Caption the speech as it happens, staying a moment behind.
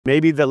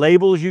Maybe the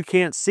labels, you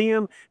can't see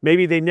them.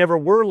 Maybe they never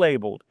were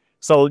labeled.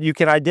 So you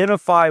can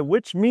identify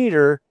which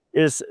meter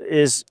is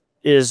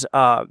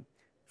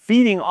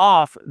feeding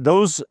off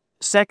those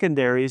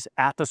secondaries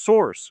at the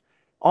source.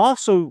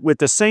 Also, with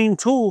the same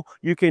tool,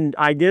 you can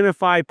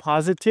identify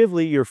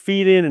positively your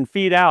feed in and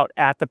feed out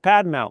at the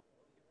pad mount.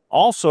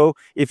 Also,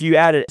 if you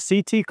add a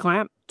CT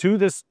clamp to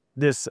this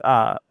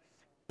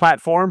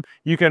platform,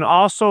 you can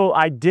also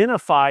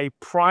identify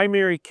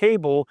primary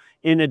cable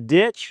in a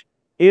ditch,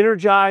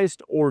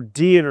 energized or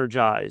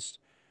de-energized.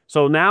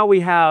 So now we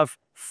have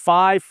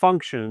 5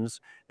 functions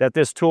that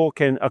this tool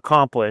can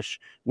accomplish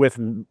with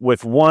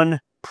one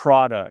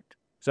product.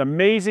 It's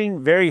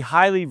amazing, very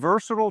highly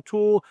versatile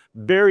tool,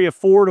 very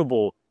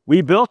affordable.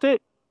 We built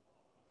it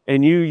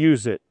and you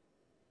use it.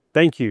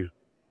 Thank you.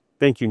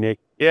 Thank you, Nick.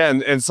 Yeah,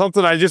 and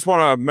something I just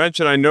want to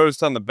mention, I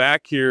noticed on the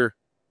back here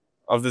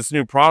of this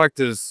new product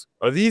is,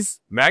 are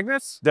these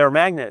magnets? They're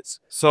magnets.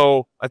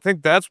 So I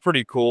think that's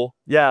pretty cool.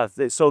 Yeah,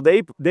 so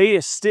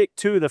they stick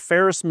to the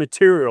ferrous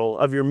material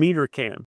of your meter cam.